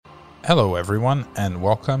Hello, everyone, and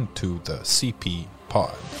welcome to the CP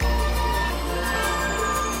Pod.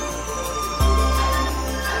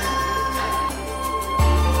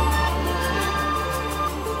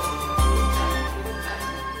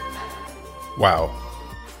 Wow.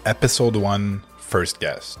 Episode 1, first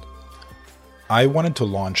guest. I wanted to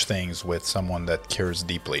launch things with someone that cares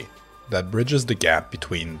deeply, that bridges the gap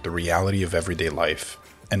between the reality of everyday life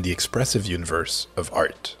and the expressive universe of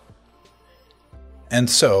art. And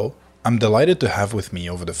so, I'm delighted to have with me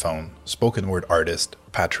over the phone spoken word artist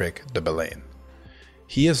Patrick de Belaine.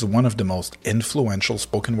 He is one of the most influential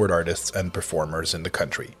spoken word artists and performers in the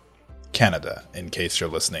country, Canada, in case you're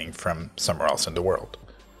listening from somewhere else in the world.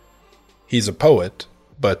 He's a poet,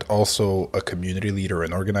 but also a community leader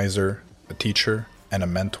and organizer, a teacher, and a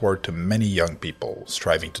mentor to many young people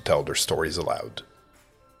striving to tell their stories aloud.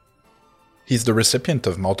 He's the recipient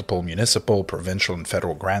of multiple municipal, provincial, and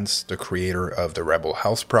federal grants, the creator of the Rebel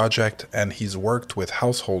House Project, and he's worked with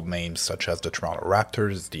household names such as the Toronto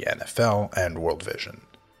Raptors, the NFL, and World Vision.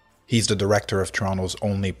 He's the director of Toronto's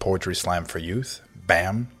only poetry slam for youth,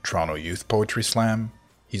 BAM, Toronto Youth Poetry Slam.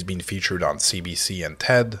 He's been featured on CBC and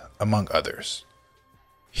TED, among others.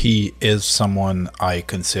 He is someone I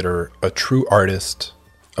consider a true artist,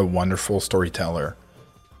 a wonderful storyteller,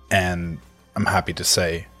 and I'm happy to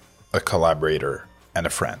say, a collaborator and a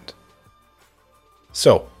friend.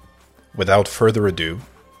 So, without further ado,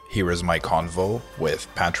 here is my convo with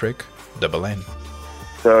Patrick de Belaine.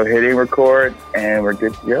 So hitting record and we're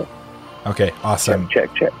good to go. Okay, awesome. Check.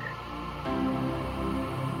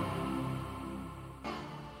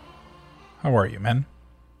 How are you, man?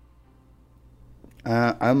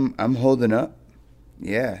 I'm holding up.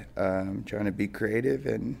 Yeah, I'm trying to be creative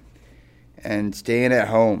and staying at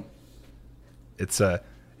home.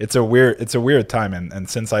 It's a weird time, and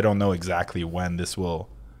since I don't know exactly when this will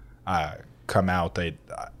come out,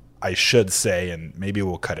 I should say, and maybe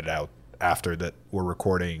we'll cut it out after that, we're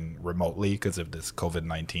recording remotely because of this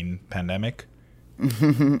COVID-19 pandemic.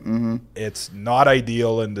 Mm-hmm. It's not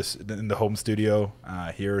ideal in the home studio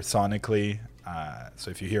here sonically. So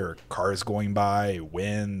if you hear cars going by,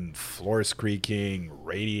 wind, floors creaking,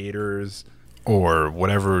 radiators, or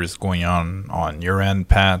whatever is going on your end,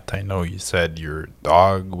 Pat. I know you said your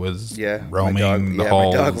dog was roaming the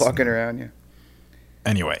halls. My dog walking around, yeah.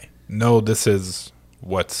 Anyway, no, this is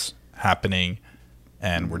what's happening,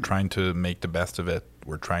 and we're trying to make the best of it.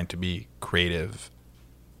 We're trying to be creative,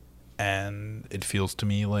 and it feels to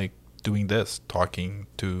me like doing this, talking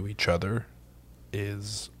to each other,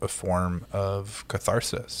 is a form of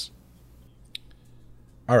catharsis.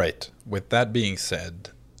 All right, with that being said,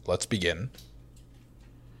 let's begin.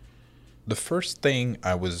 The first thing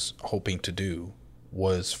I was hoping to do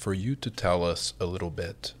was for you to tell us a little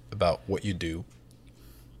bit about what you do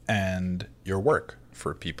and your work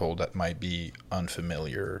for people that might be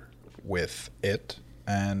unfamiliar with it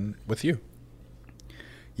and with you.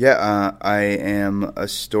 Yeah, I am a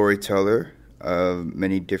storyteller of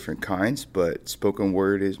many different kinds, but spoken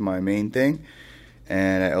word is my main thing.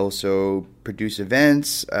 And I also produce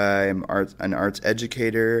events. I'm an arts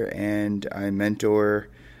educator, and I mentor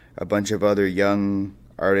a bunch of other young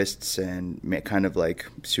artists and kind of like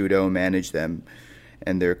pseudo manage them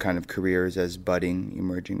and their kind of careers as budding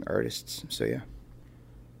emerging artists. So yeah.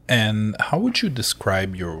 And how would you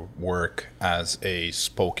describe your work as a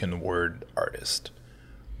spoken word artist?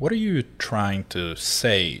 What are you trying to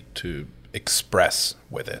say, to express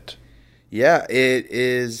with it? Yeah,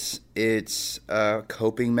 it's a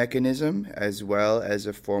coping mechanism as well as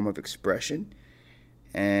a form of expression,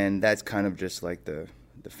 and that's kind of just like the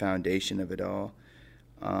foundation of it all.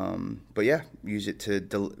 But yeah, use it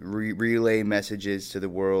to relay messages to the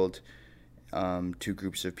world, to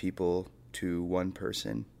groups of people, to one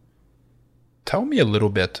person. Tell me a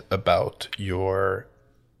little bit about your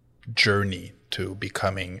journey to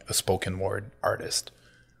becoming a spoken word artist.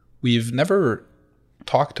 We've never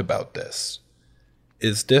talked about this.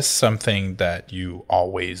 Is this something that you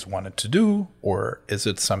always wanted to do, or is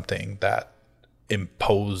it something that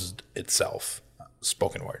imposed itself,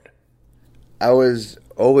 spoken word? I was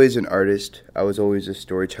always an artist. I was always a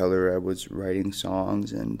storyteller. I was writing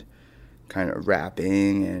songs and kind of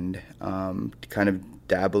rapping and kind of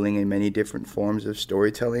dabbling in many different forms of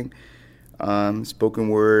storytelling. Spoken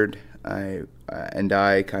word, I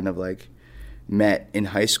kind of like met in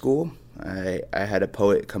high school. I had a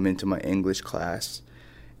poet come into my English class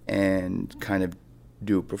and kind of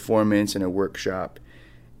do a performance and a workshop.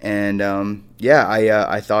 And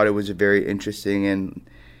I thought it was a very interesting and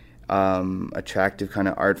attractive kind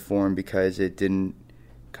of art form because it didn't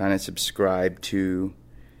kind of subscribe to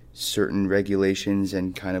certain regulations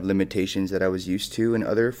and kind of limitations that I was used to in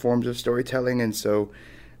other forms of storytelling. And so,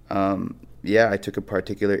 I took a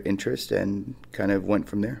particular interest and kind of went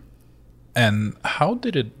from there. And how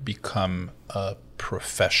did it become a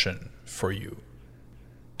profession for you?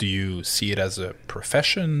 Do you see it as a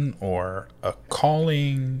profession or a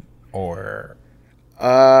calling or?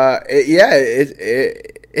 It's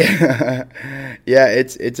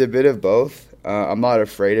a bit of both. I'm not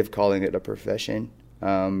afraid of calling it a profession,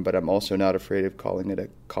 but I'm also not afraid of calling it a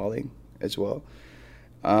calling as well.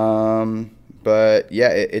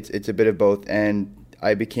 It's a bit of both, and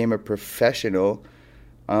I became a professional.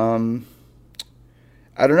 I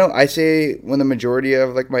don't know. I say when the majority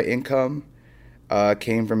of like my income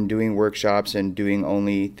came from doing workshops and doing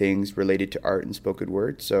only things related to art and spoken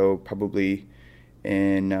word. So probably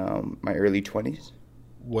in my early 20s.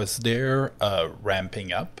 Was there a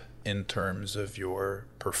ramping up in terms of your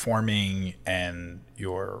performing and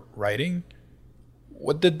your writing?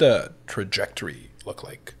 What did the trajectory look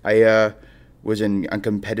like? I was in a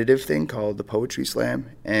competitive thing called the Poetry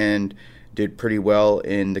Slam and did pretty well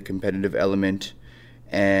in the competitive element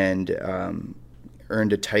and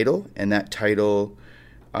earned a title. And that title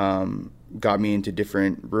got me into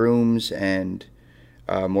different rooms and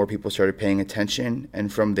more people started paying attention.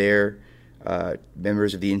 And from there,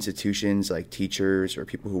 members of the institutions like teachers or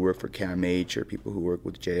people who work for CAMH or people who work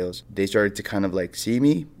with jails, they started to kind of like see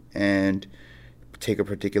me and take a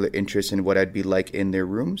particular interest in what I'd be like in their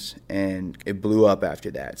rooms, and it blew up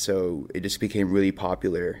after that. So it just became really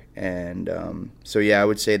popular. And I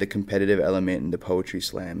would say the competitive element in the Poetry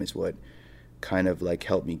Slam is what kind of like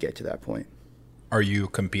helped me get to that point. Are you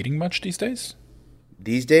competing much these days?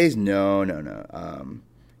 These days, no.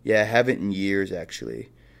 I haven't in years actually,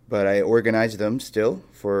 but I organize them still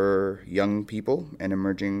for young people and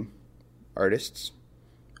emerging artists.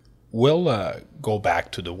 We'll go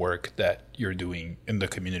back to the work that you're doing in the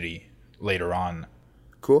community later on.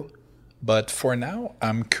 Cool. But for now,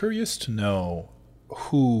 I'm curious to know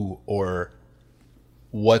who or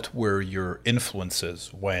what were your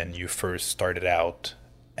influences when you first started out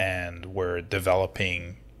and were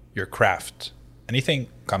developing your craft. Anything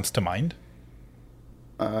comes to mind?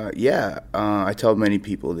 I tell many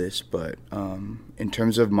people this, but in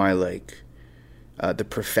terms of my the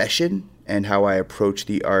profession and how I approach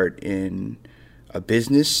the art in a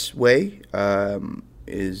business way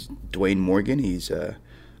is Dwayne Morgan. He's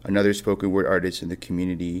another spoken word artist in the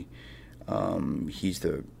community. He's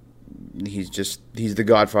the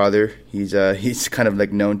godfather. He's kind of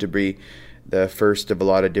like known to be the first of a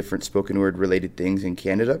lot of different spoken word related things in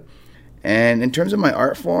Canada. And in terms of my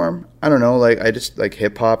art form, I don't know, I just like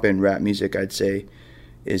hip hop and rap music, I'd say,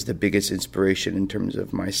 is the biggest inspiration in terms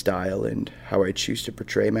of my style and how I choose to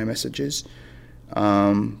portray my messages.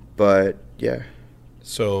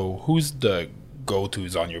 So who's the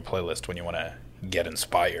go-tos on your playlist when you want to get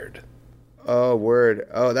inspired? Oh, word.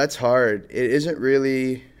 Oh, that's hard. It isn't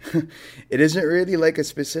really like a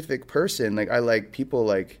specific person. Like I like people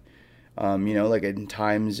like in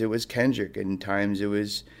times it was Kendrick, and in times it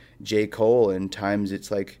was J. Cole, and times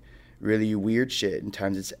it's like really weird shit, and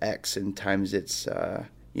times it's X, and times it's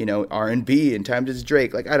R&B, and times it's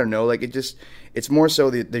Drake. Like I don't know, like it's more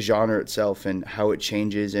so the genre itself and how it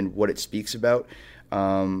changes and what it speaks about.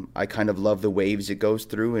 I kind of love the waves it goes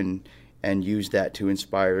through and use that to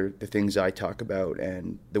inspire the things I talk about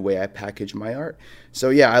and the way I package my art.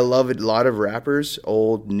 So yeah, I love it. A lot of rappers,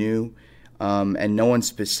 old, new, and no one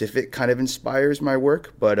specific kind of inspires my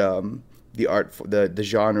work, but the art, the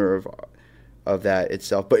genre of that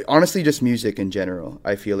itself. But honestly, just music in general,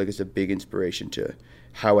 I feel like is a big inspiration to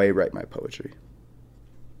how I write my poetry.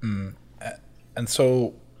 And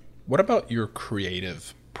so, what about your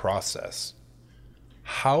creative process?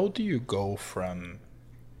 How do you go from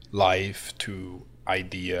life to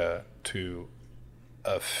idea to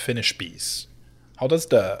a finished piece? How does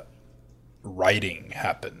the writing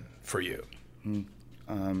happen for you?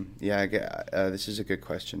 This is a good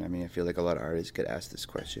question. I mean, I feel like a lot of artists get asked this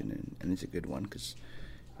question, and it's a good one because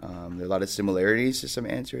there are a lot of similarities to some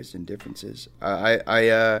answers and differences.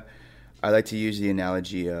 I like to use the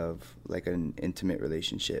analogy of like an intimate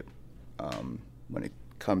relationship when it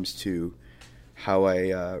comes to how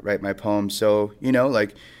I write my poems. So,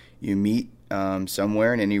 like you meet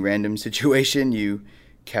somewhere in any random situation, you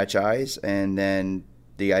catch eyes, and then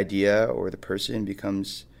the idea or the person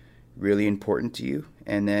becomes really important to you,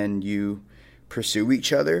 and then you pursue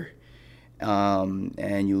each other,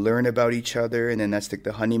 and you learn about each other, and then that's like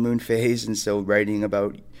the honeymoon phase. And so writing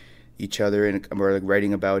about each other or like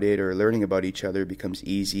writing about it or learning about each other becomes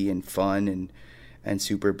easy and fun and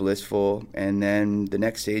super blissful. And then the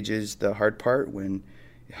next stage is the hard part when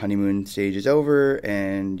honeymoon stage is over,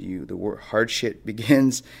 and hard shit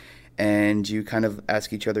begins, and you kind of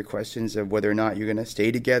ask each other questions of whether or not you're gonna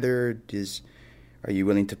stay together. Are you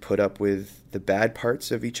willing to put up with the bad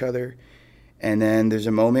parts of each other? And then there's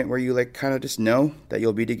a moment where you like kind of just know that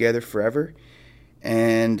you'll be together forever.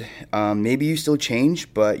 And maybe you still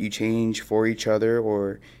change, but you change for each other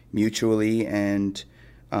or mutually, and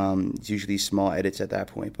it's usually small edits at that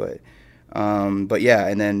point. But yeah,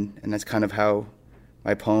 and that's kind of how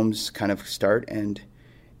my poems kind of start and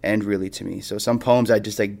end really to me. So some poems I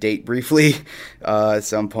just like date briefly.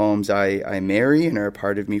 Some poems I marry and are a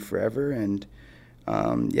part of me forever. And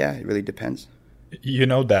yeah, it really depends. You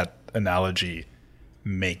know, that analogy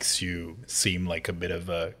makes you seem like a bit of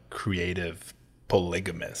a creative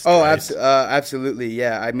polygamist. Oh, right? Absolutely.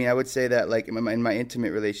 Yeah. I mean, I would say that like in my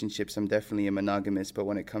intimate relationships, I'm definitely a monogamist. But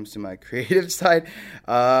when it comes to my creative side,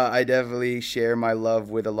 I definitely share my love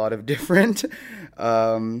with a lot of different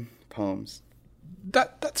poems.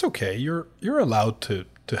 That's okay. You're allowed to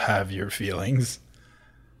have your feelings.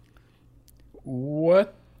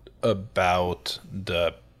 What about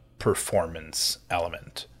the performance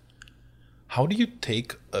element? How do you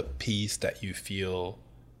take a piece that you feel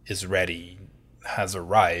is ready, has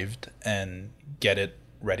arrived, and get it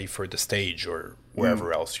ready for the stage or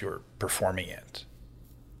wherever else you're performing it?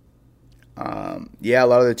 Yeah, a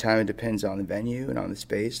lot of the time it depends on the venue and on the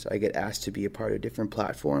space. I get asked to be a part of different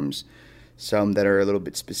platforms, some that are a little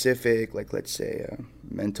bit specific, like let's say a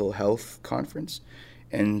mental health conference,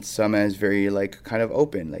 and some as very like kind of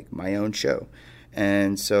open, like my own show.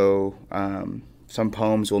 And so some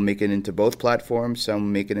poems will make it into both platforms,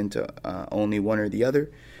 some make it into only one or the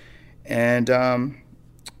other. And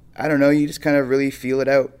I don't know, you just kind of really feel it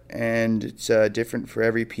out, and it's different for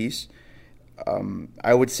every piece.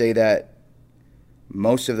 I would say that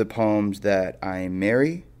most of the poems that I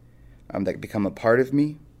marry, that become a part of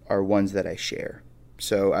me, are ones that I share.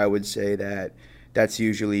 So I would say that that's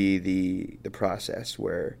usually the process,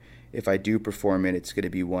 where if I do perform it, it's going to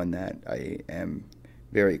be one that I am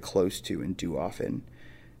very close to and do often.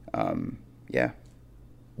 Yeah.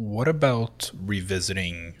 What about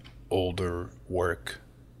revisiting older work?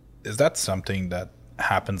 Is that something that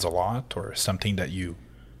happens a lot, or something that you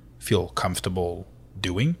feel comfortable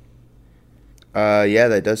doing? Yeah,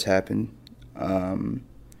 that does happen.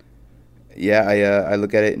 Yeah, I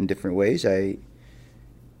look at it in different ways.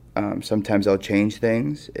 Sometimes I'll change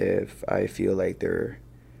things if I feel like they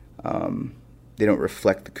don't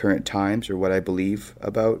reflect the current times or what I believe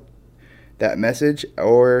about that message.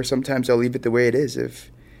 Or sometimes I'll leave it the way it is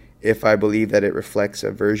if I believe that it reflects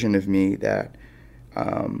a version of me that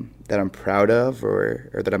I'm proud of or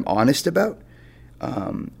that I'm honest about.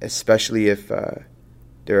 Especially if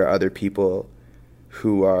there are other people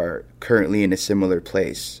who are currently in a similar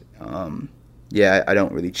place. Yeah, I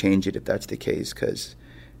don't really change it if that's the case, because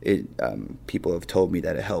people have told me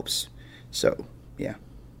that it helps. So, yeah.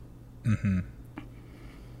 Mm-hmm.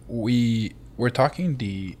 We were talking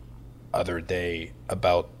the other day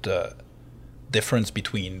about the difference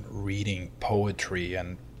between reading poetry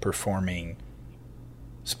and performing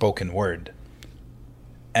spoken word.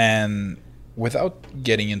 And without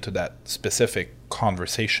getting into that specific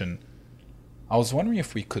conversation, I was wondering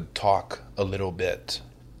if we could talk a little bit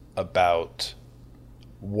about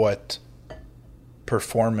what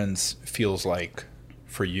performance feels like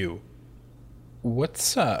for you.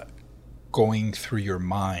 What's going through your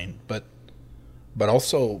mind, but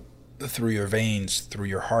also through your veins, through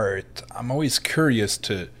your heart? I'm always curious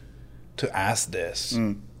to ask this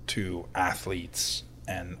to athletes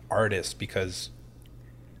and artists, because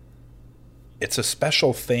it's a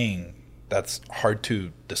special thing that's hard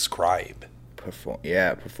to describe.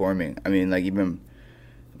 Performing. I mean, like, even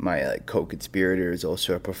my co-conspirator is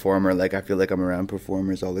also a performer. Like, I feel like I'm around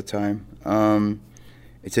performers all the time.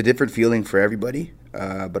 It's a different feeling for everybody.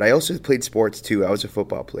 But I also played sports too. I was a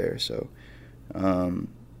football player, so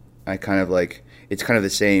I kind of like, it's kind of the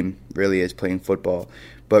same really as playing football.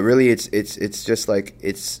 But really, it's just like,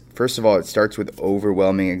 it's, first of all, it starts with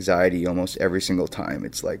overwhelming anxiety almost every single time.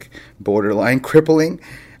 It's like borderline crippling.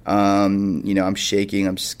 I'm shaking,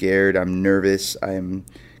 I'm scared, I'm nervous, I'm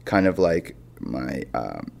kind of like my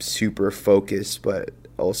super focused, but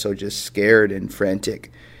also just scared and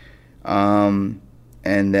frantic. And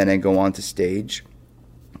then I go on to stage,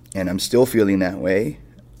 and I'm still feeling that way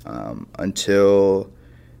until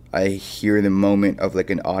I hear the moment of like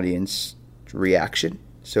an audience reaction.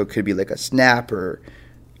 So it could be like a snap or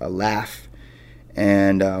a laugh.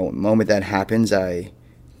 And the moment that happens, I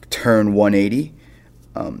turn 180.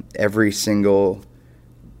 Every single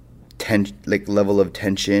level of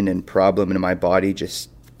tension and problem in my body just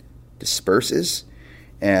disperses,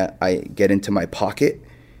 and I get into my pocket,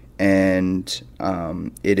 and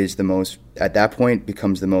it is the most, at that point,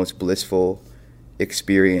 becomes the most blissful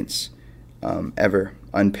experience ever,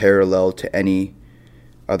 unparalleled to any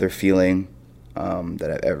other feeling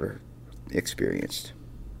that I've ever experienced.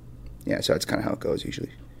 Yeah, so that's kind of how it goes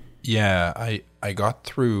usually. Yeah, I got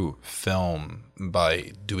through film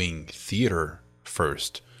by doing theater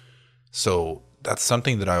first. So that's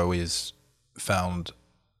something that I always found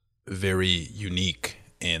very unique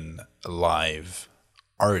in live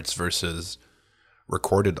arts versus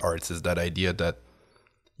recorded arts, is that idea that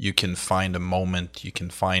you can find a moment, you can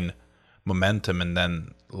find momentum, and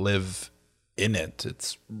then live in it.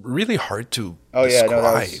 It's really hard to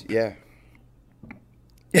describe. Yeah.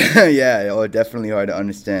 Yeah, definitely hard to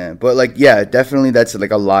understand. But like, yeah, definitely that's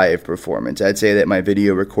like a live performance. I'd say that my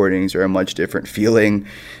video recordings are a much different feeling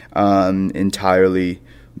entirely.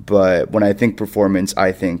 But when I think performance,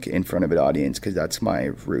 I think in front of an audience because that's my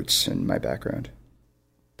roots and my background.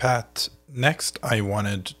 Pat, next I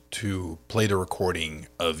wanted to play the recording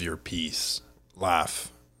of your piece,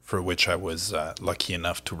 Laugh, for which I was lucky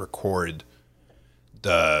enough to record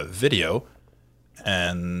the video.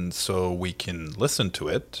 And so we can listen to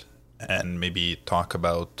it and maybe talk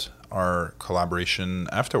about our collaboration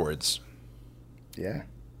afterwards. Yeah.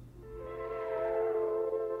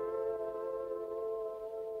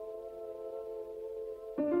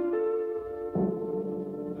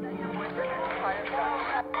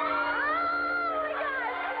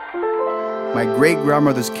 My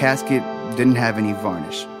great-grandmother's casket didn't have any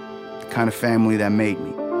varnish, the kind of family that made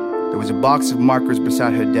me. There was a box of markers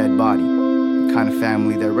beside her dead body, the kind of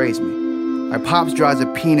family that raised me. My pops draws a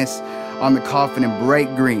penis on the coffin in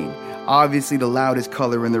bright green, obviously the loudest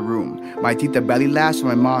color in the room. My tita belly laughs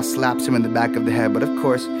when my mom slaps him in the back of the head, but of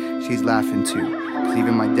course, she's laughing too. Because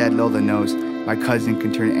even my dead Lola knows my cousin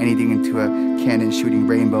can turn anything into a cannon shooting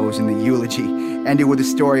rainbows in the eulogy. Ended with a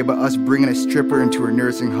story about us bringing a stripper into her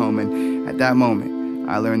nursing home, and at that moment,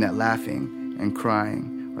 I learned that laughing and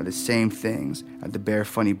crying are the same things at the bare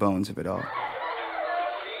funny bones of it all.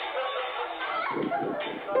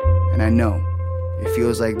 And I know it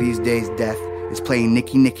feels like these days death is playing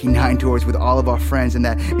Nicky Nicky Nine Tours with all of our friends, and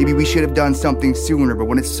that maybe we should have done something sooner. But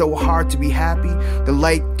when it's so hard to be happy, the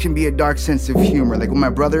light can be a dark sense of humor. Like when my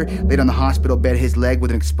brother laid on the hospital bed, his leg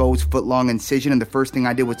with an exposed foot-long incision, and the first thing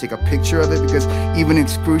I did was take a picture of it, because even in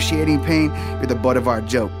excruciating pain, you're the butt of our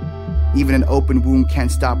joke. Even an open wound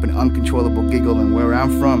can't stop an uncontrollable giggle, and where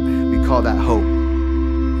I'm from, we call that hope.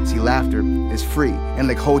 See, laughter is free, and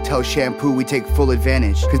like hotel shampoo, we take full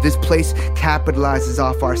advantage, because this place capitalizes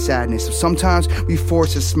off our sadness. So sometimes we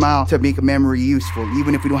force a smile to make a memory useful,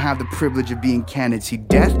 even if we don't have the privilege of being candid. See,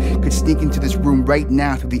 death could sneak into this room right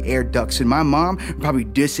now through the air ducts, and my mom would probably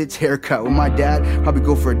diss its haircut, while my dad probably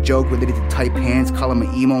go for a joke related to type hands, call him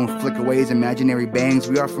an emo, and flick away his imaginary bangs.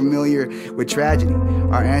 We are familiar with tragedy.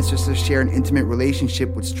 Our ancestors share an intimate relationship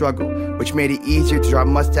with struggle, which made it easier to draw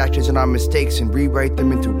mustaches on our mistakes and rewrite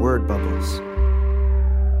them into word bubbles.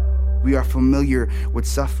 We are familiar with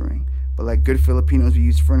suffering, but like good Filipinos, we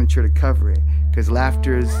use furniture to cover it, because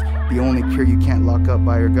laughter is the only cure you can't lock up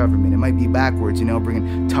by your government. It might be backwards,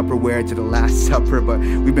 bringing Tupperware to the Last Supper, but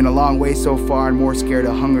we've been a long way so far and more scared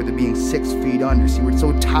of hunger than being 6 feet under. See, we're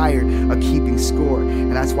so tired of keeping score,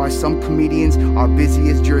 and that's why some comedians are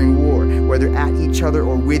busiest during war, whether at each other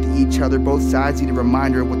or with each other. Both sides need a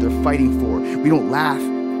reminder of what they're fighting for. We don't laugh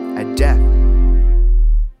at death,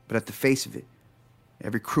 but at the face of it.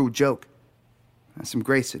 Every cruel joke has some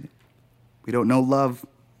grace in it. We don't know love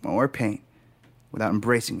or pain without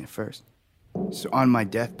embracing it first. So on my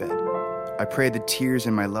deathbed, I pray the tears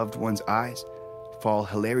in my loved one's eyes fall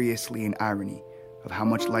hilariously in irony of how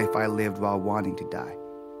much life I lived while wanting to die.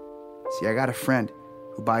 See, I got a friend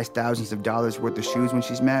who buys thousands of dollars worth of shoes when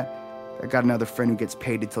she's mad. I got another friend who gets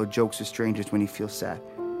paid to tell jokes to strangers when he feels sad.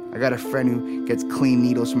 I got a friend who gets clean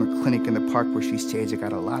needles from a clinic in the park where she stays. I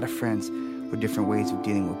got a lot of friends with different ways of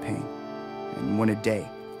dealing with pain. And when a day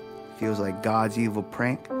feels like God's evil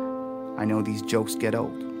prank, I know these jokes get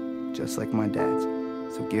old, just like my dad's.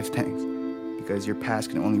 So give thanks, because your past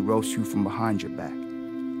can only roast you from behind your back.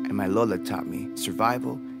 And my Lola taught me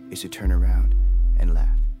survival is to turn around and laugh.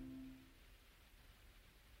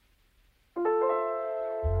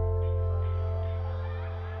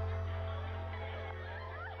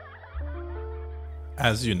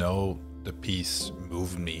 As you know, the piece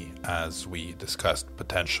moved me as we discussed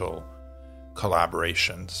potential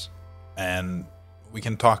collaborations, and we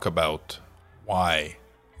can talk about why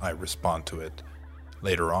I respond to it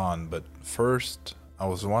later on. But first, I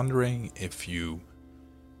was wondering if you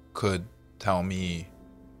could tell me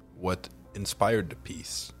what inspired the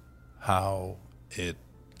piece, how it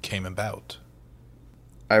came about?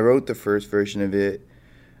 I wrote the first version of it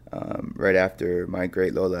right after my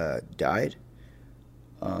great Lola died.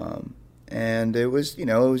 And it was, it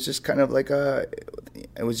was just kind of like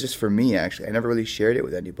it was just for me, actually. I never really shared it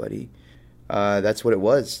with anybody. That's what it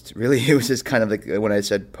was. Really, it was just kind of like when I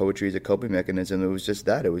said poetry is a coping mechanism, it was just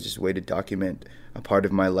that. It was just a way to document a part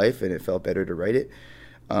of my life, and it felt better to write it.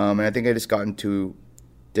 And I think I just got into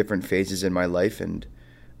different phases in my life and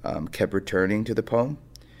kept returning to the poem.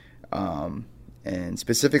 And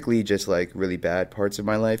specifically just like really bad parts of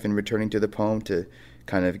my life and returning to the poem to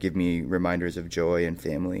kind of give me reminders of joy and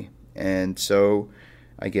family. And so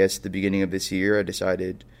I guess the beginning of this year I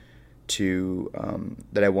decided to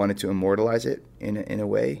that I wanted to immortalize it in a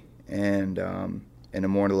way and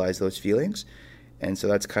immortalize those feelings. And so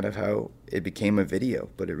that's kind of how it became a video,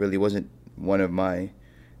 but it really wasn't one of my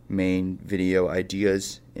main video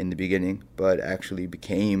ideas in the beginning, but actually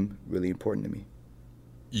became really important to me.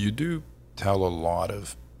 You do tell a lot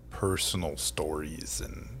of personal stories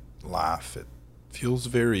and laugh. It feels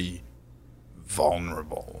very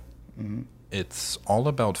vulnerable. Mm-hmm. It's all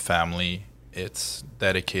about family. It's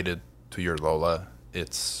dedicated to your Lola.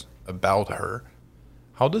 It's about her.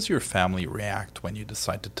 How does your family react when you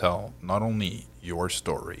decide to tell not only your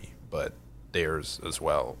story, but theirs as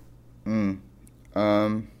well?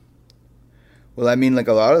 Well, I mean, like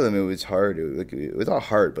a lot of them, it was hard. It was not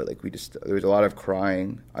hard, but like there was a lot of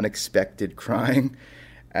crying, unexpected crying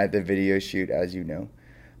at the video shoot, as you know.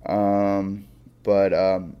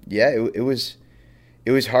 Yeah, it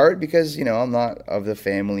was hard because, I'm not of the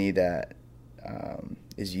family that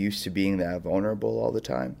is used to being that vulnerable all the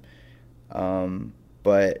time.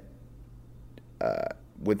 But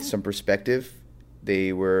with some perspective,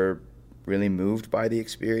 they were really moved by the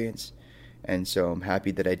experience. And so I'm happy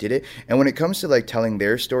that I did it. And when it comes to like telling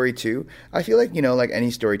their story too, I feel like, like any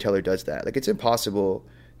storyteller does that. Like it's impossible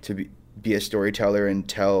to be a storyteller and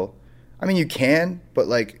tell. I mean, you can, but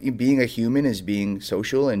like being a human is being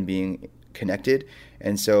social and being connected.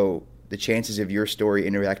 And so the chances of your story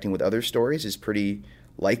interacting with other stories is pretty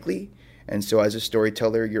likely. And so as a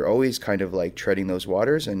storyteller, you're always kind of like treading those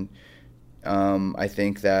waters. And I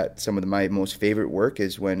think that some of my most favorite work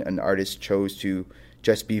is when an artist chose to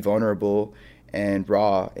just be vulnerable and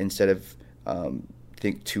raw instead of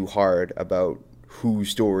think too hard about whose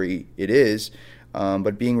story it is,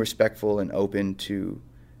 but being respectful and open to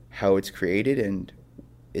how it's created and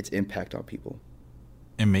its impact on people.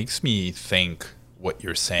 It makes me think what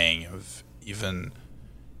you're saying of even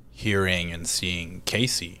hearing and seeing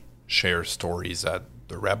Casey share stories at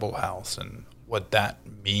the Rebel House and what that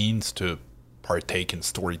means to partake in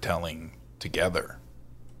storytelling together.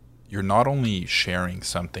 You're not only sharing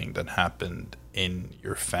something that happened in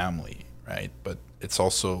your family, right? But it's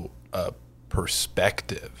also a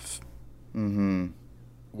perspective. Mm-hmm.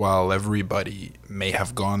 While everybody may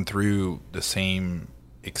have gone through the same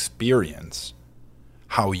experience,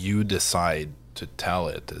 how you decide to tell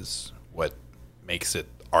it is what makes it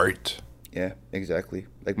art. Yeah, exactly.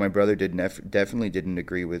 Like my brother definitely didn't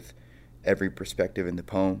agree with every perspective in the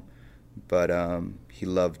poem, but he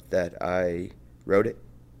loved that I wrote it.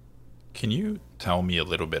 Can you tell me a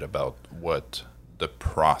little bit about what the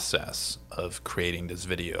process of creating this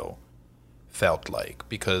video felt like?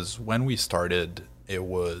 Because when we started, it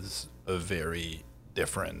was a very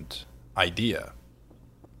different idea.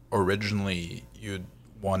 Originally, you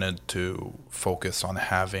wanted to focus on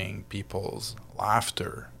having people's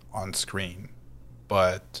laughter on screen.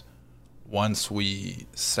 But once we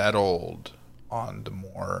settled on the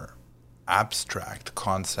more abstract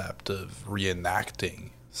concept of reenacting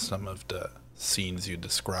some of the scenes you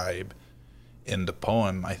describe in the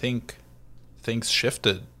poem, I think things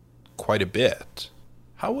shifted quite a bit.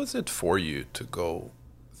 How was it for you to go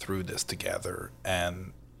through this together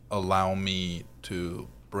and allow me to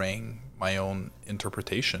bring my own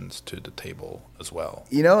interpretations to the table as well?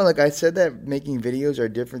 Like I said that making videos are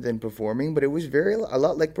different than performing, but it was a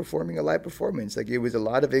lot like performing a live performance. Like it was a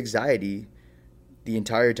lot of anxiety the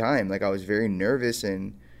entire time. Like I was very nervous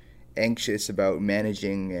and anxious about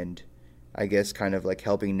managing and I guess kind of like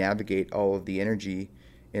helping navigate all of the energy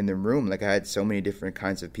in the room. Like I had so many different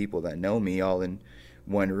kinds of people that know me all in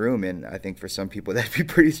one room, and I think for some people that'd be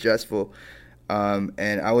pretty stressful.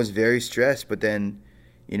 And I was very stressed, but then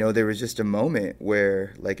there was just a moment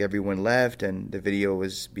where like everyone left and the video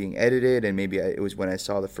was being edited, and maybe it was when I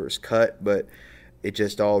saw the first cut, but it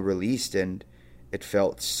just all released and it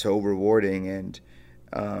felt so rewarding.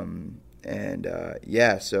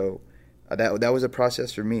 So that was a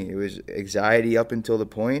process for me. It was anxiety up until the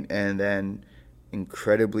point, and then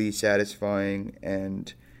incredibly satisfying.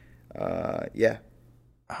 And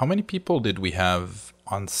How many people did we have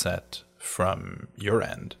on set from your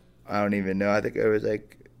end? I don't even know. I think it was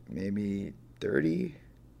like maybe 30.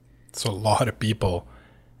 It's a lot of people.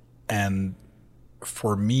 And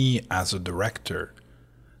for me as a director,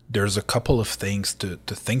 there's a couple of things to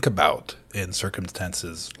think about in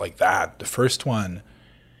circumstances like that. The first one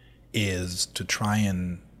is to try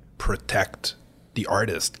and protect the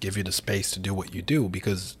artist, give you the space to do what you do,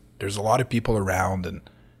 because there's a lot of people around and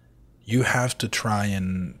you have to try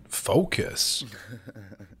and focus.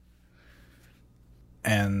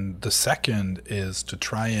 And the second is to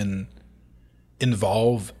try and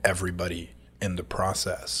involve everybody in the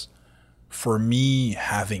process. For me,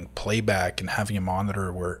 having playback and having a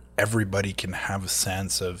monitor where everybody can have a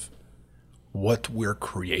sense of what we're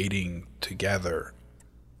creating together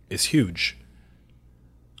is huge.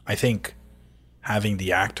 I think having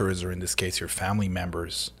the actors, or in this case your family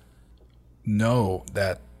members, know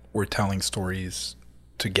that we're telling stories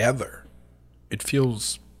together, it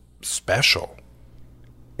feels special.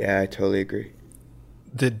 Yeah, I totally agree.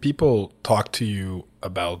 Did people talk to you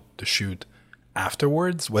about the shoot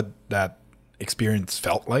afterwards? What that experience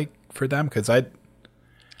felt like for them? Because I'd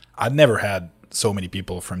never had so many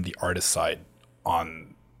people from the artist side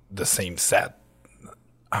on the same set.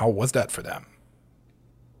 How was that for them?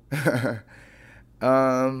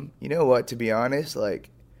 You know what? To be honest, like,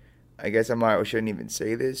 I guess I shouldn't even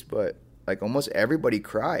say this, but like almost everybody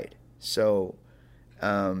cried. So,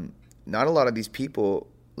 not a lot of these people.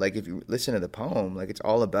 Like, if you listen to the poem, like, it's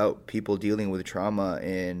all about people dealing with trauma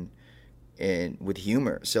and with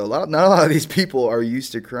humor. So not a lot of these people are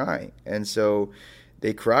used to crying, and so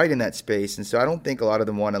they cried in that space. And so I don't think a lot of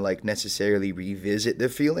them want to like necessarily revisit the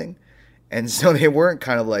feeling, and so they weren't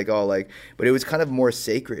kind of like all like, but it was kind of more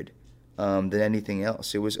sacred than anything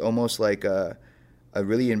else. It was almost like a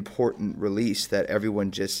really important release that everyone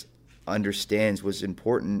just understands was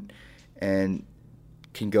important and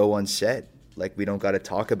can go unsaid. Like, we don't got to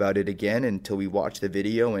talk about it again until we watch the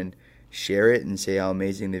video and share it and say how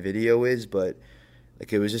amazing the video is. But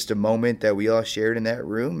like, it was just a moment that we all shared in that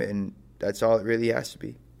room, and that's all it really has to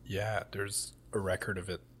be. Yeah, there's a record of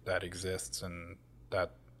it that exists and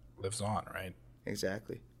that lives on, right?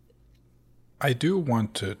 Exactly. I do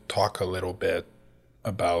want to talk a little bit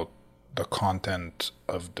about the content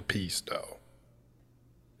of the piece, though.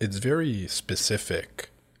 It's very specific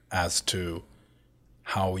as to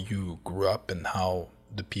how you grew up and how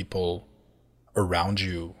the people around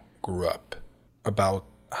you grew up, about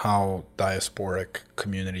how diasporic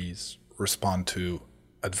communities respond to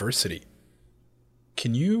adversity.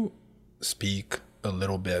 Can you speak a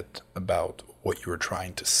little bit about what you were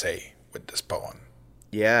trying to say with this poem?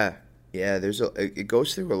 Yeah. It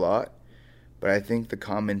goes through a lot, but I think the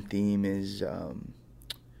common theme is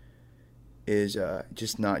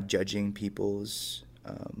just not judging people's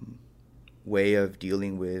way of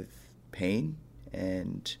dealing with pain,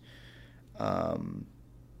 and and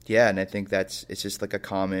I think it's just like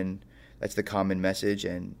that's the common message,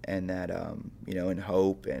 and that and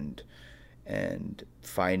hope and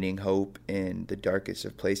finding hope in the darkest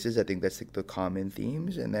of places. I think that's like the common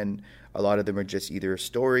themes, and then a lot of them are just either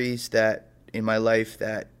stories that in my life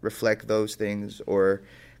that reflect those things, or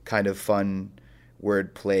kind of fun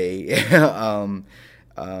wordplay,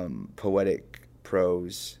 poetic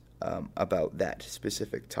prose about that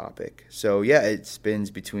specific topic. So yeah, it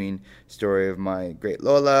spins between story of my great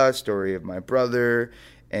Lola, story of my brother,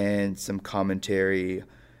 and some commentary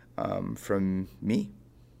from me.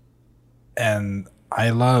 And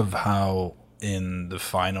I love how in the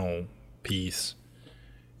final piece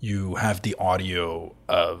you have the audio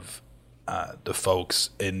of the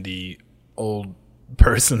folks in the old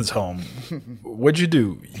person's home. What'd you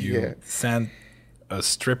do? You sent a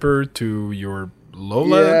stripper to your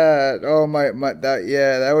Lola? Yeah. Oh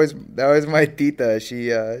that was my tita.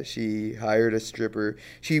 She hired a stripper.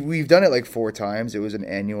 We've done it like 4 times. It was an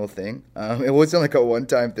annual thing. It wasn't like a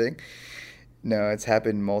one-time thing. No, it's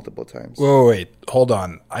happened multiple times. Whoa, wait, hold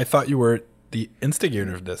on. I thought you were the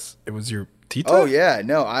instigator of this. It was your tita? Oh yeah,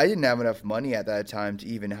 no, I didn't have enough money at that time to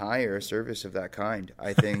even hire a service of that kind.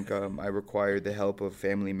 I think I required the help of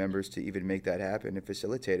family members to even make that happen and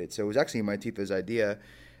facilitate it. So it was actually my tita's idea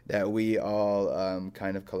that we all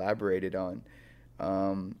kind of collaborated on.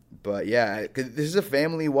 But yeah, 'cause this is a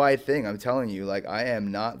family-wide thing. I'm telling you, like, I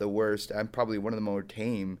am not the worst. I'm probably one of the more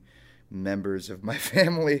tame members of my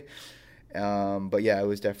family. But yeah, it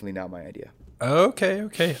was definitely not my idea.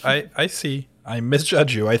 Okay. I see. I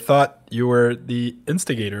misjudged you. I thought you were the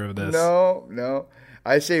instigator of this. No.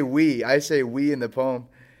 I say we in the poem.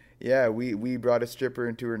 Yeah, we brought a stripper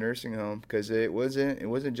into her nursing home because it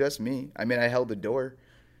wasn't just me. I mean, I held the door.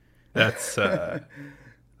 That's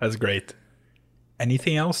That's great.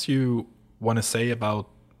 Anything else you want to say about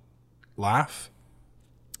Laugh?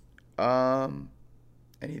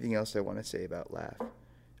 Anything else I want to say about Laugh?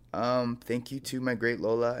 Thank you to my great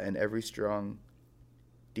Lola and every strong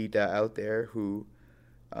Dita out there who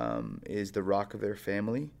is the rock of their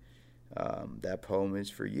family. That poem is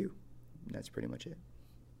for you. And that's pretty much it.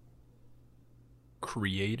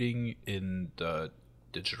 Creating in the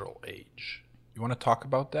digital age. You want to talk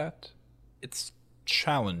about that? It's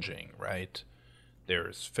challenging, right?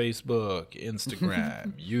 There's Facebook,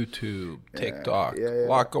 Instagram, YouTube, TikTok, a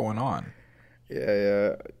lot going on.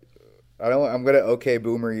 Yeah. I'm gonna okay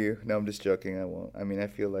boomer you. No, I'm just joking. I won't. I mean, I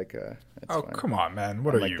feel like that's oh, fine. Come on, man.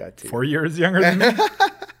 What I'm are like you? 4 years younger than me?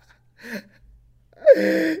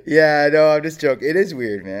 Yeah, no, I'm just joking. It is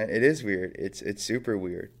weird, man. It is weird. It's super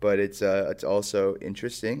weird, but it's also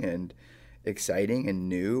interesting and exciting and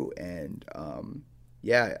new and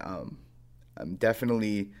I'm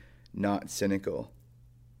definitely not cynical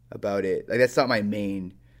about it. Like that's not my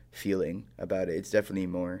main feeling about it. It's definitely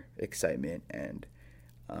more excitement and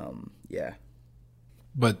yeah.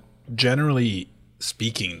 But generally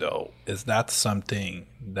speaking, though, is that something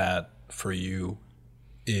that for you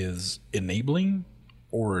is enabling,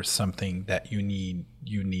 or something that you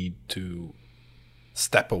need to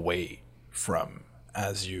step away from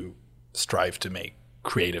as you strive to make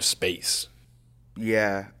creative space?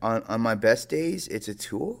 Yeah, on my best days, it's a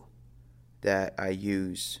tool that I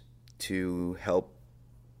use to help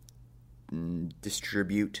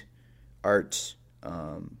distribute art,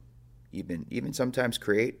 even sometimes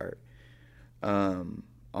create art. On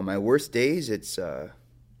my worst days, it's a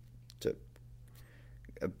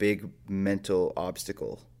big mental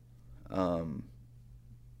obstacle.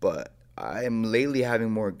 But I am lately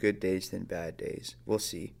having more good days than bad days. We'll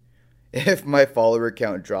see. If my follower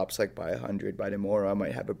count drops like by 100 by tomorrow, I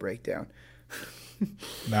might have a breakdown.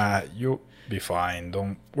 Nah, you'll be fine.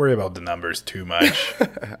 Don't worry about the numbers too much.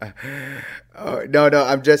 Oh, no,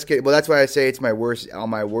 I'm just kidding. Well, that's why I say it's my worst. On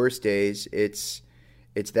my worst days, it's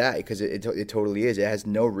that because it totally is. It has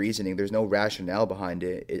no reasoning. There's no rationale behind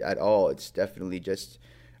it at all. It's definitely just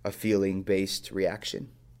a feeling-based reaction.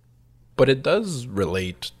 But it does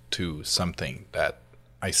relate to something that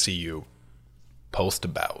I see you post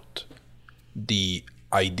about. The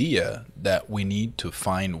idea that we need to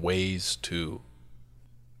find ways to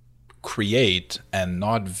create and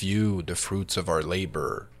not view the fruits of our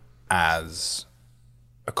labor as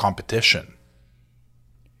a competition.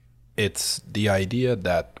 It's the idea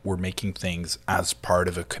that we're making things as part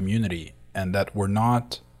of a community and that we're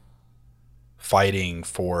not fighting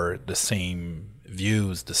for the same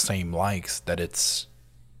views, the same likes, that it's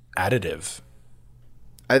additive.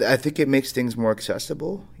 I think it makes things more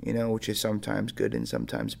accessible, which is sometimes good and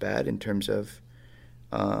sometimes bad in terms of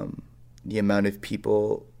the amount of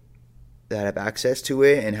people that have access to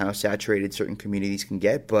it and how saturated certain communities can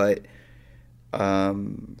get. But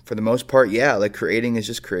for the most part, yeah, like creating is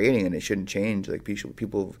just creating and it shouldn't change. Like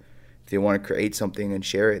people, if they want to create something and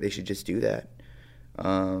share it, they should just do that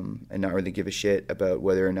and not really give a shit about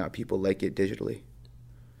whether or not people like it digitally.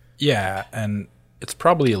 Yeah, and it's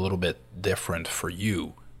probably a little bit different for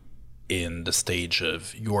you in the stage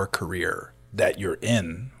of your career that you're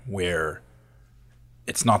in, where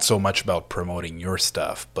it's not so much about promoting your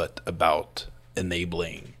stuff, but about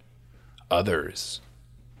enabling others.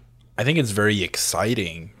 I think it's very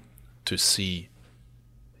exciting to see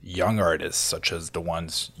young artists, such as the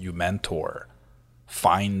ones you mentor,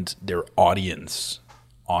 find their audience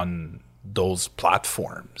on those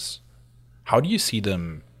platforms. How do you see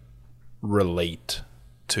them relate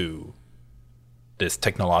to this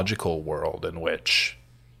technological world in which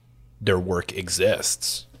their work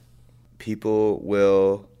exists? People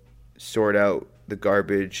will sort out the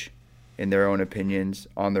garbage in their own opinions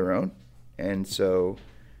on their own. And so,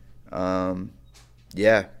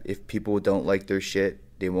 if people don't like their shit,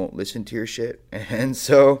 they won't listen to your shit. And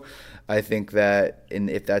so I think that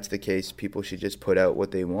if that's the case, people should just put out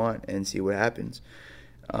what they want and see what happens.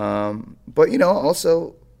 But,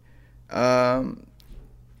 also, I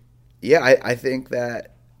think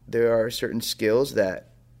that there are certain skills that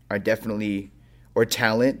are definitely, or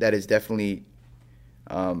talent that is definitely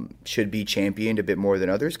should be championed a bit more than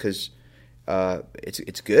others because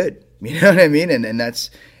it's good. You know what I mean? And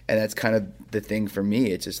that's kind of the thing for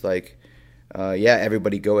me. It's just like,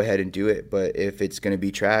 everybody go ahead and do it. But if it's going to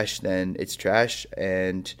be trash, then it's trash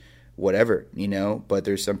and whatever, But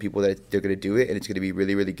there's some people that they're going to do it and it's going to be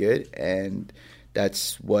really, really good. And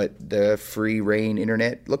that's what the free reign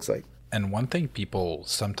internet looks like. And one thing people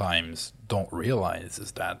sometimes don't realize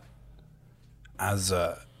is that as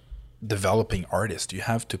a developing artist, you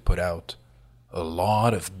have to put out a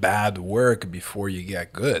lot of bad work before you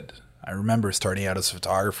get good. I remember starting out as a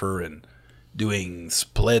photographer and doing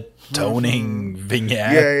split toning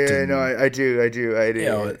vignette. Yeah, no, I do. You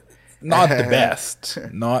know, not the best,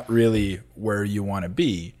 not really where you want to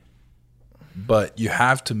be, but you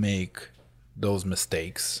have to make those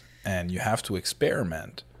mistakes and you have to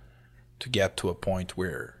experiment to get to a point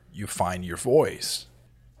where you find your voice.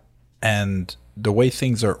 And the way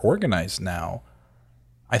things are organized now,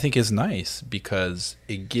 I think is nice because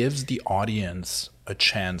it gives the audience a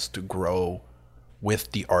chance to grow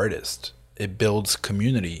with the artist. It builds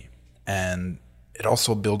community and it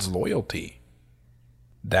also builds loyalty.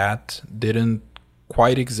 That didn't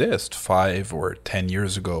quite exist 5 or 10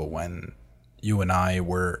 years ago when you and I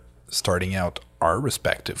were starting out our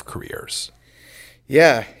respective careers.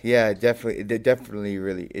 Yeah, definitely,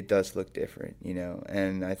 really, it does look different, you know.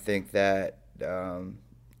 And I think that,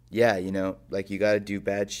 you know, like you got to do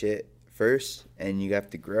bad shit first, and you have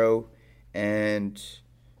to grow. And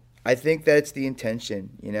I think that's the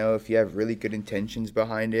intention, you know. If you have really good intentions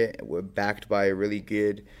behind it, we're backed by a really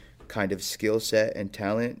good kind of skill set and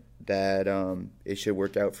talent, that it should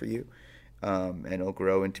work out for you, and it'll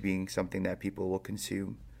grow into being something that people will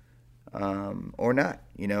consume. Or not,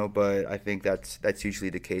 you know, but I think that's usually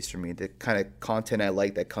the case for me. The kind of content I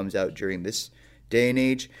like that comes out during this day and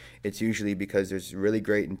age, it's usually because there's really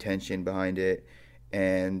great intention behind it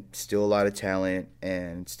and still a lot of talent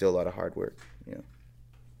and still a lot of hard work, you know.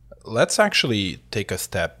 Let's actually take a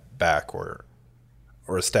step back or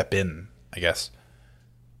a step in, I guess.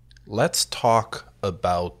 Let's talk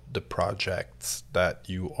about the projects that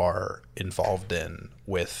you are involved in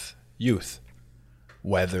with youth,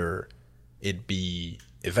 whether it be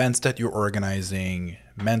events that you're organizing,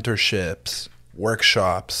 mentorships,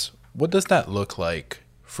 workshops. What does that look like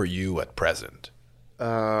for you at present?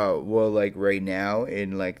 Well, like right now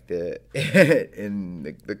in like the in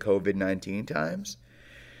the COVID-19 times,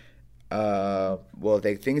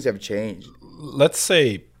 things have changed. Let's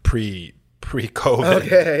say pre-COVID.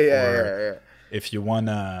 Okay, yeah. If you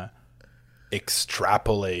wanna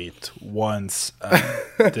extrapolate once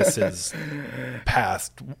this is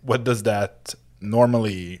past, what does that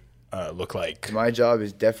normally look like? My job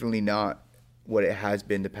is definitely not what it has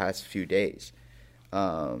been the past few days,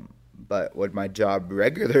 but what my job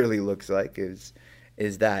regularly looks like is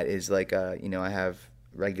like you know, I have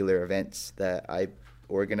regular events that I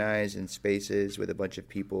organize in spaces with a bunch of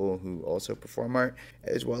people who also perform art,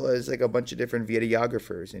 as well as like a bunch of different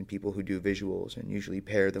videographers and people who do visuals, and usually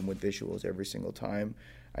pair them with visuals every single time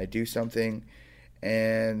I do something.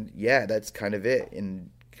 And yeah, that's kind of it, in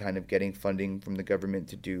kind of getting funding from the government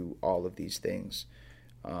to do all of these things.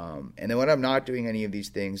 And then when I'm not doing any of these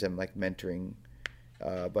things, I'm like mentoring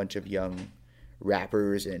a bunch of young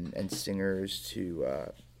rappers and singers to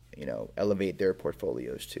you know, elevate their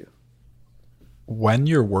portfolios too. When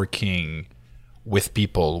you're working with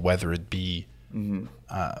people, whether it be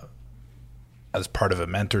as part of a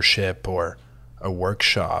mentorship or a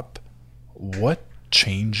workshop, what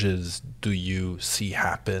changes do you see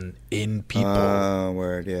happen in people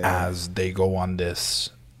as they go on this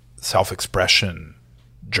self-expression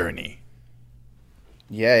journey?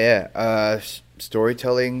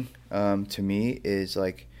 Storytelling to me is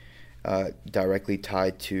like directly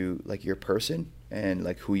tied to like your person and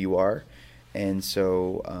like who you are. And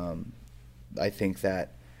so I think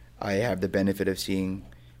that I have the benefit of seeing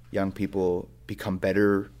young people become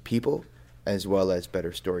better people as well as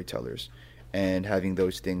better storytellers, and having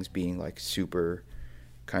those things being like super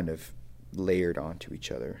kind of layered onto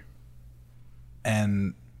each other.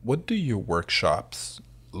 And what do your workshops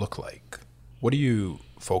look like? What do you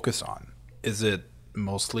focus on? Is it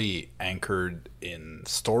mostly anchored in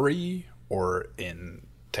story or in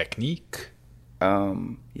technique?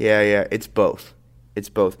 It's both.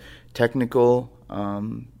 Technical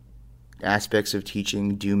aspects of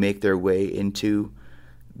teaching do make their way into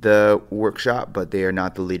the workshop, but they are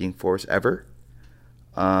not the leading force ever.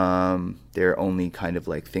 They're only kind of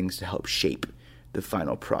like things to help shape the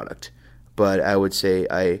final product. But I would say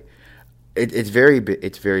it's very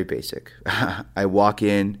basic. I walk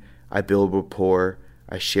in, I build rapport,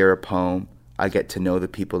 I share a poem, I get to know the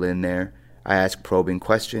people in there, I ask probing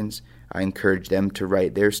questions, I encourage them to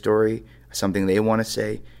write their story, something they want to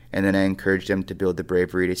say, and then I encourage them to build the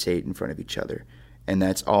bravery to say it in front of each other. And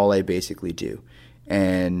that's all I basically do.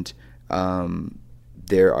 And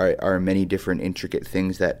there are many different intricate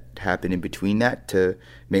things that happen in between that to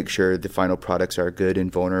make sure the final products are good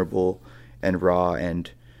and vulnerable and raw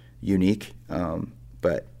and unique.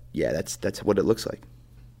 But yeah, that's what it looks like.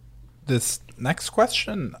 This next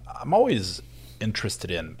question I'm always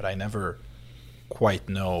interested in, but I never quite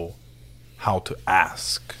know how to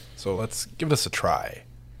ask. So let's give this a try.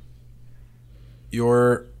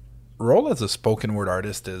 Your role as a spoken word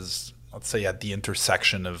artist is, let's say, at the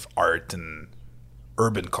intersection of art and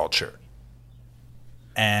urban culture.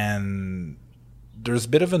 And there's a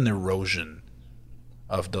bit of an erosion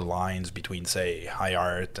of the lines between, say, high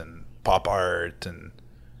art and pop art. And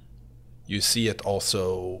you see it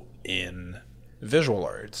also in visual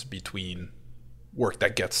arts between work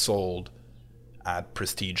that gets sold at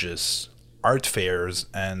prestigious art fairs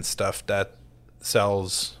and stuff that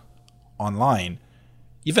sells online.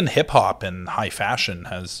 Even hip-hop and high fashion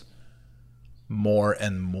has more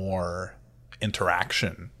and more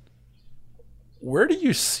interaction. Where do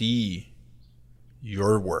you see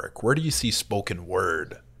your work? Where do you see spoken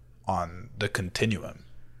word on the continuum?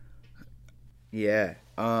 Yeah.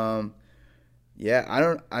 There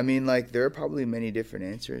are probably many different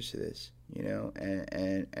answers to this,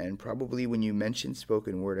 and probably when you mention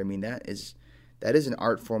spoken word, I mean, that is an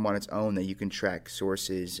art form on its own that you can track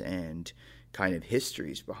sources and kind of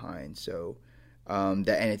histories behind. So, and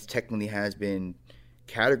it technically has been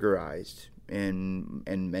categorized in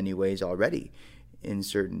many ways already in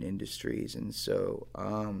certain industries. And so,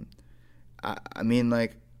 I don't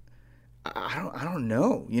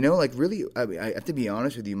know, really, I have to be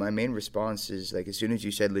honest with you. My main response is as soon as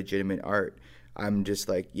you said legitimate art, I'm just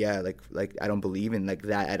I don't believe in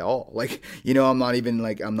that at all. I'm not even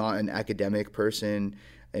I'm not an academic person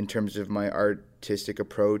in terms of my artistic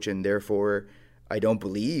approach, and therefore I don't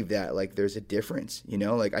believe that there's a difference.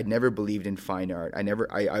 I never believed in fine art.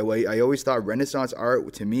 I always thought Renaissance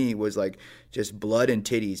art to me was just blood and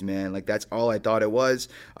titties, man. That's all I thought it was.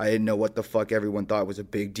 I didn't know what the fuck everyone thought was a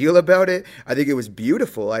big deal about it. I think it was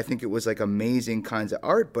beautiful. I think it was amazing kinds of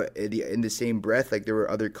art, but in the same breath, there were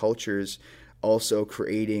other cultures also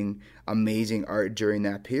creating amazing art during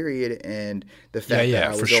that period, and the fact that I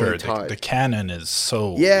was for sure. only taught the canon is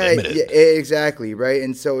so limited. Yeah, exactly, right.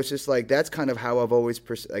 And so it's just that's kind of how I've always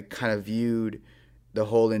kind of viewed the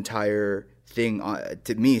whole entire thing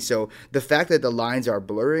to me. So the fact that the lines are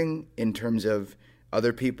blurring in terms of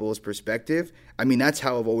other people's perspective, I mean, that's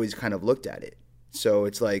how I've always kind of looked at it. So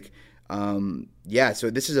it's so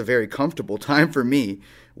this is a very comfortable time for me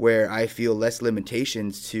where I feel less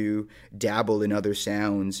limitations to dabble in other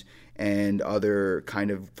sounds and other kind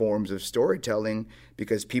of forms of storytelling,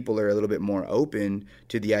 because people are a little bit more open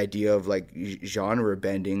to the idea of genre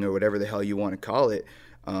bending or whatever the hell you want to call it.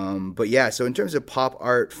 But yeah, so in terms of pop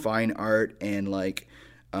art, fine art, and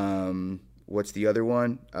what's the other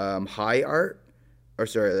one? High art? Or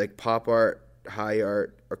sorry, pop art, high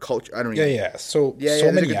art, or culture. I don't know. Yeah. So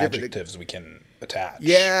many adjectives we can attach.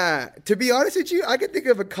 Yeah. To be honest with you, I can think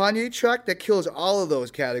of a Kanye track that kills all of those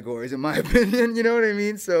categories, in my opinion. You know what I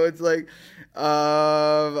mean? So it's I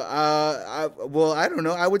don't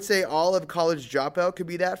know. I would say all of College Dropout could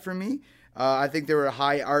be that for me. I think there were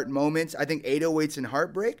high art moments. I think 808s and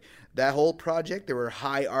Heartbreak, that whole project, there were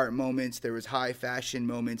high art moments. There was high fashion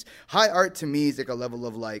moments. High art to me is a level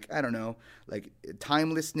of I don't know,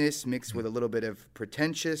 timelessness mixed with a little bit of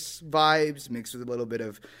pretentious vibes, mixed with a little bit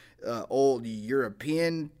of old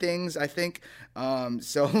European things, I think. I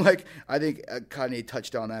think Kanye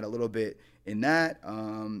touched on that a little bit in that.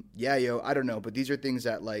 I don't know. But these are things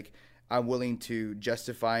that I'm willing to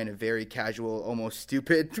justify in a very casual, almost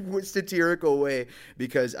stupid, satirical way,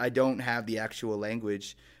 because I don't have the actual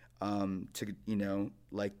language to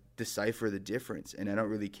decipher the difference, and I don't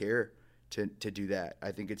really care to do that.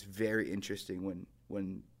 I think it's very interesting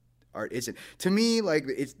when art isn't. To me,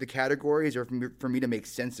 it's the categories are for me to make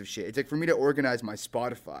sense of shit. It's for me to organize my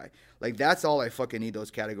Spotify. That's all I fucking need those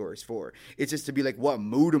categories for. It's just to be what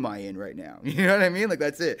mood am I in right now? You know what I mean?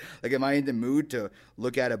 That's it. Am I in the mood to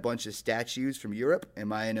look at a bunch of statues from Europe?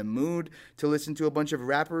 Am I in a mood to listen to a bunch of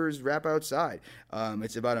rappers rap outside?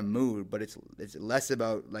 It's about a mood, but it's less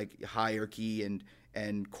about hierarchy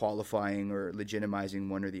and qualifying or legitimizing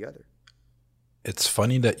one or the other. It's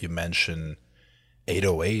funny that you mention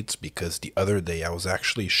 808s, because the other day I was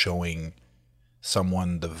actually showing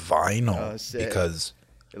someone the vinyl because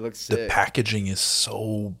it looks the sick. Packaging is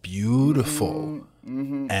so beautiful.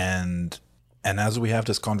 Mm-hmm. And as we have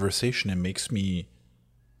this conversation, it makes me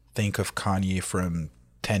think of Kanye from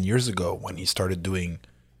 10 years ago when he started doing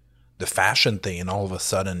the fashion thing, and all of a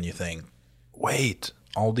sudden you think, wait,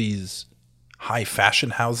 all these high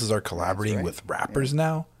fashion houses are collaborating with rappers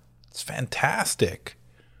now? It's fantastic.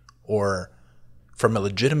 Or from a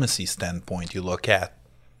legitimacy standpoint, you look at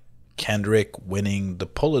Kendrick winning the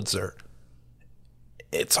Pulitzer.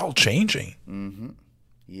 It's all changing. Mm-hmm.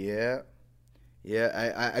 Yeah.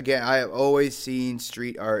 I have always seen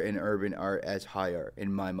street art and urban art as high art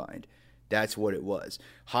in my mind. That's what it was.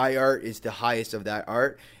 High art is the highest of that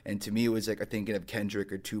art. And to me, it was like thinking of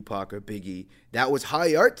Kendrick or Tupac or Biggie. That was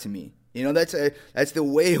high art to me. You know, that's the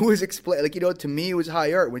way it was explained. Like, you know, to me, it was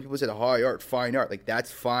high art. When people said high art, fine art, like,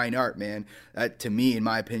 that's fine art, man. That, to me, in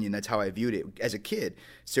my opinion, that's how I viewed it as a kid.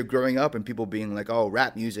 So growing up and people being like, oh,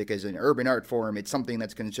 rap music is an urban art form. It's something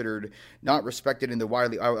that's considered not respected in the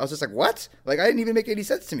widely. I was just like, what? Like, I didn't even make any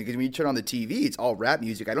sense to me because when you turn on the TV, it's all rap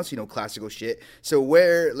music. I don't see no classical shit. So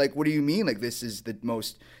where, like, what do you mean? Like, this is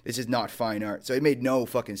not fine art. So it made no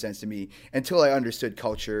fucking sense to me until I understood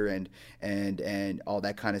culture and all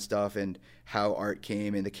that kind of stuff and how art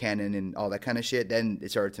came and the canon and all that kind of shit. Then it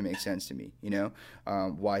started to make sense to me, you know,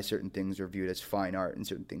 why certain things are viewed as fine art and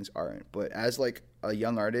certain things aren't. But as like a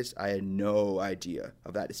young artist, I had no idea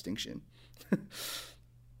of that distinction.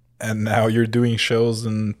 And now you're doing shows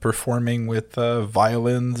and performing with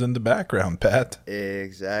violins in the background, Pat.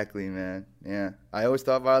 Exactly, man. Yeah. I always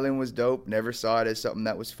thought violin was dope. Never saw it as something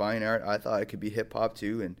that was fine art. I thought it could be hip hop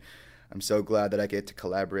too. And I'm so glad that I get to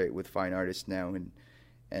collaborate with fine artists now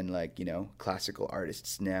and like, you know, classical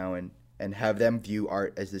artists now and have them view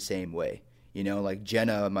art as the same way. You know, like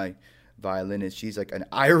Jenna, my violinist, she's like an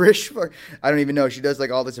Irish, I don't even know. She does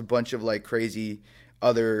like all this, a bunch of like crazy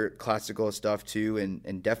other classical stuff too,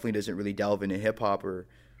 and definitely doesn't really delve into hip hop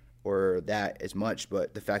or that as much.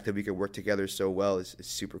 But the fact that we could work together so well is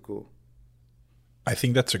super cool. I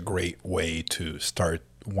think that's a great way to start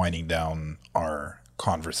winding down our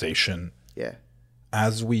conversation. Yeah.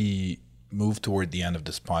 As we move toward the end of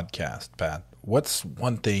this podcast, Pat, what's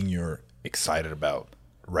one thing you're excited about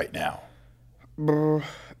right now?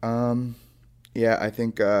 Yeah, I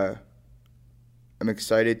think I'm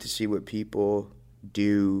excited to see what people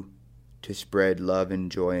do to spread love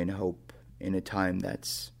and joy and hope in a time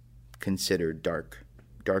that's considered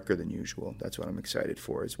darker than usual. That's what I'm excited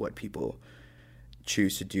for, is what people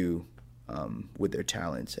choose to do with their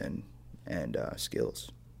talents and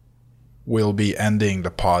skills. We'll be ending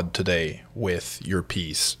the pod today with your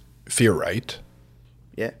piece, Fear Right.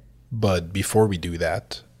 Yeah. But before we do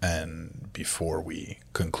that, and before we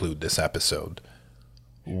conclude this episode,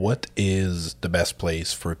 what is the best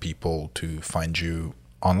place for people to find you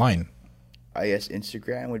online? I guess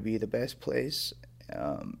Instagram would be the best place.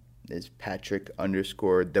 It's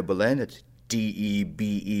Patrick_Debelen. It's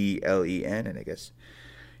Debelen, and I guess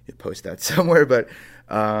you post that somewhere. But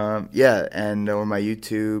yeah, and or my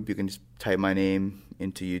YouTube, you can just type my name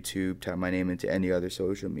into YouTube, type my name into any other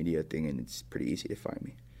social media thing, and it's pretty easy to find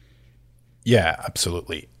me. Yeah,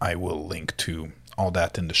 absolutely. I will link to all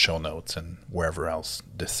that in the show notes and wherever else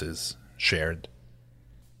this is shared.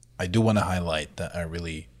 I do want to highlight that I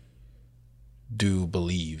really do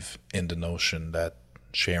believe in the notion that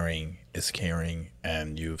sharing is caring,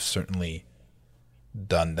 and you've certainly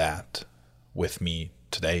done that with me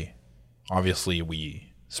today. Obviously,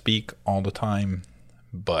 we speak all the time,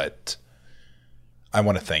 but I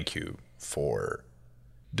want to thank you for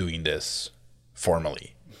doing this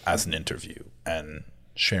formally as an interview and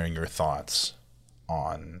sharing your thoughts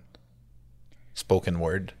on spoken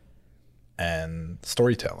word and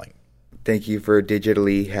storytelling. Thank you for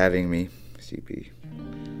digitally having me, CP.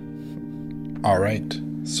 All right,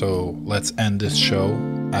 so let's end this show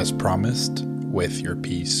as promised with your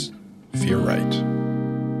piece, Fear Right.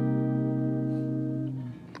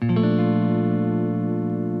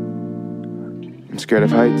 I'm scared of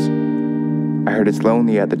heights. I heard it's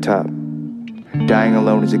lonely at the top. Dying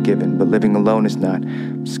alone is a given, but living alone is not.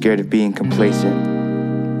 I'm scared of being complacent.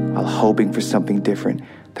 I'm hoping for something different,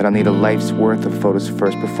 that I'll need a life's worth of photos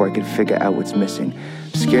first before I can figure out what's missing.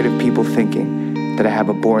 I'm scared of people thinking that I have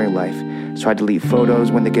a boring life, so I delete photos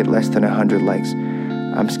when they get less than 100 likes.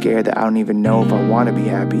 I'm scared that I don't even know if I want to be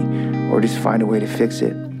happy, or just find a way to fix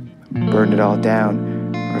it, burn it all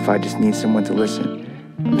down, or if I just need someone to listen.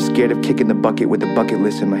 I'm scared of kicking the bucket with the bucket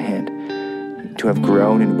list in my hand, to have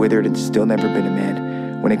grown and withered and still never been a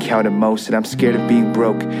man when it counted most. And I'm scared of being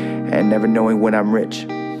broke and never knowing when I'm rich,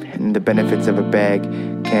 and the benefits of a bag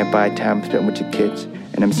can't buy time spent with your kids.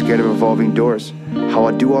 And I'm scared of revolving doors, how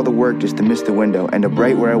I'll do all the work just to miss the window, end up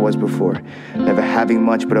right where I was before, never having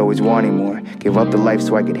much but always wanting more. Give up the life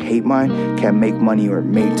so I could hate mine, can't make money or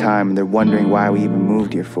make time, and they're wondering why we even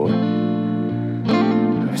moved here for.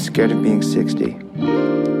 I'm scared of being 60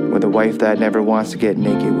 with a wife that never wants to get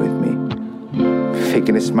naked with me,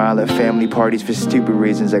 faking a smile at family parties for stupid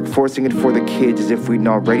reasons, like forcing it for the kids as if we didn't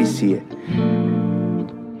already see it.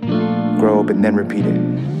 Grow up and then repeat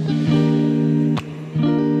it.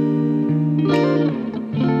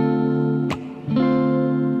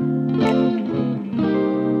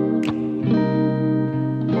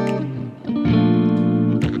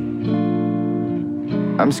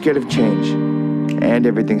 I'm scared of change and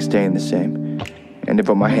everything staying the same. And if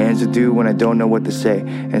all my hands are due when I don't know what to say.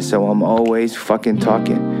 And so I'm always fucking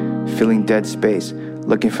talking, filling dead space,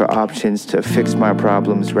 looking for options to fix my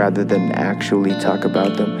problems rather than actually talk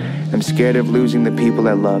about them. I'm scared of losing the people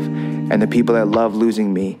I love, and the people I love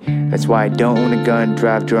losing me. That's why I don't own a gun,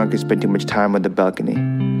 drive drunk, and spend too much time on the balcony.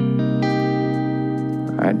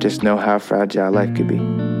 I just know how fragile life could be.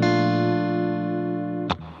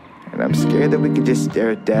 And I'm scared that we could just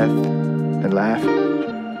stare at death and laugh.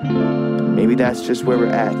 Maybe that's just where we're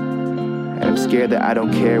at. And I'm scared that I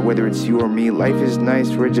don't care whether it's you or me. Life is nice,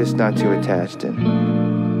 we're just not too attached.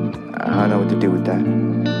 And I don't know what to do with that.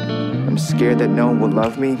 I'm scared that no one will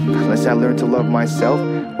love me unless I learn to love myself.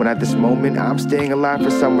 When at this moment I'm staying alive for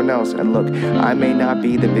someone else. And look, I may not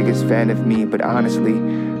be the biggest fan of me, but honestly,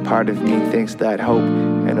 part of me thinks that hope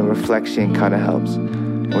and a reflection kinda helps.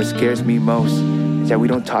 And what scares me most is that we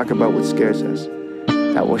don't talk about what scares us.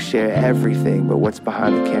 That we'll share everything but what's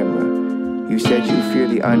behind the camera. You said you fear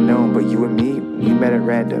the unknown, but you and me, we met at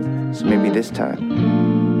random. So maybe this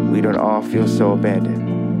time, we don't all feel so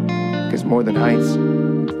abandoned. Cause more than heights,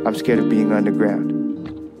 I'm scared of being underground.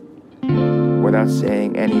 Without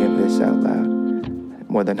saying any of this out loud.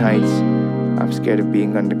 More than heights, I'm scared of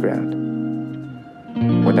being underground.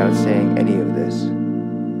 Without saying any of this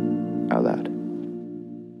out loud.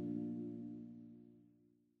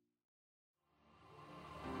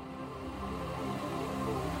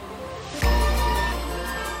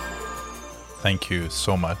 Thank you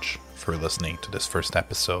so much for listening to this first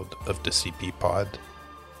episode of the CP Pod.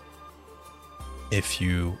 If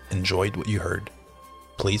you enjoyed what you heard,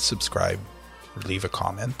 please subscribe, leave a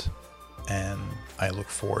comment, and I look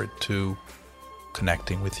forward to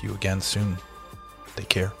connecting with you again soon. Take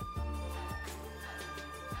care.